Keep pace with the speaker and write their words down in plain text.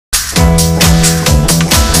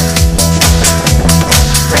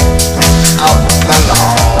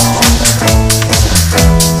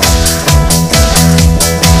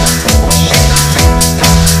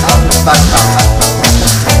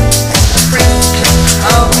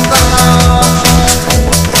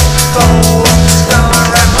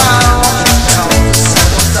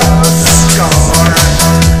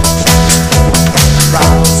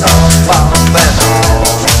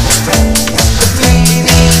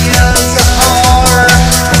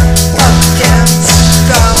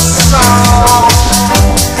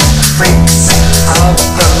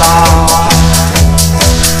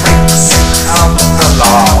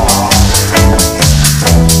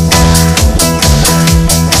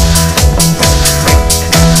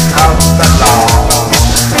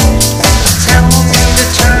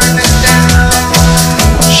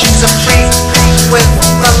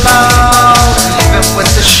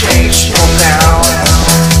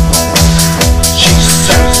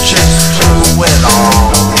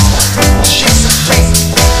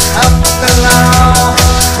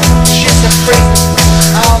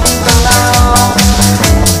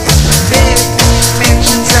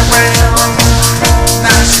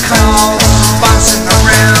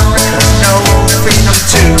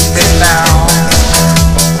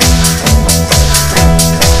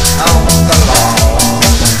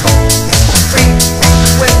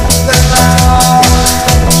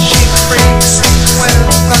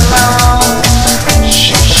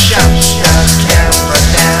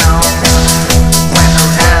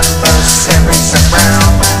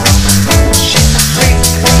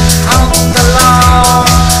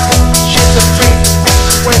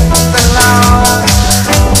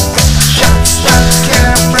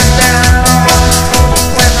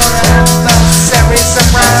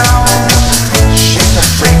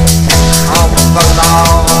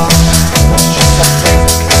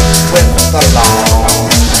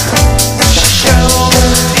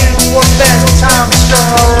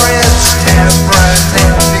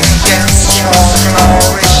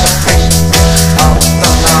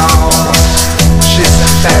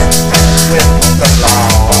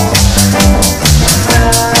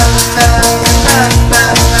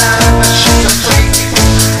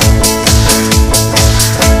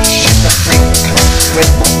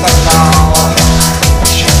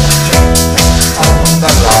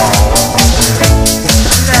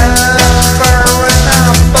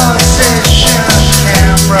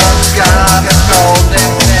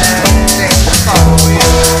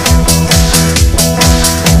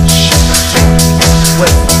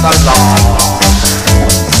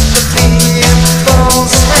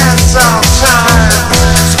time,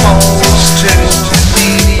 exposed to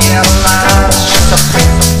media lies. She's a freak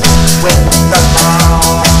with the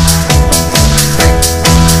law, freak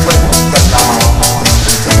with the law.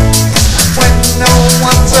 When no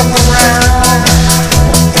one's around,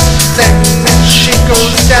 then she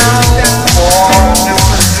goes down for a new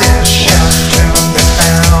position to be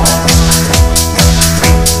found.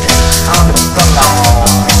 Freak of the law.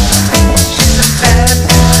 She's a bad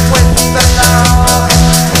with the law.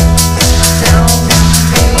 Tell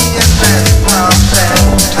me a bit from that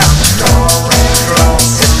top story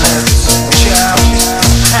glossy lips. Just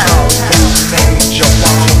how you made your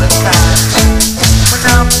wanna that. When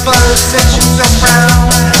opposition's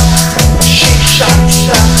around, she shuts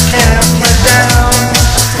the camera down.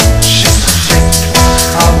 She's a freak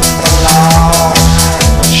of the law.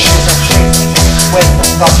 She's a freak with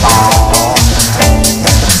the law.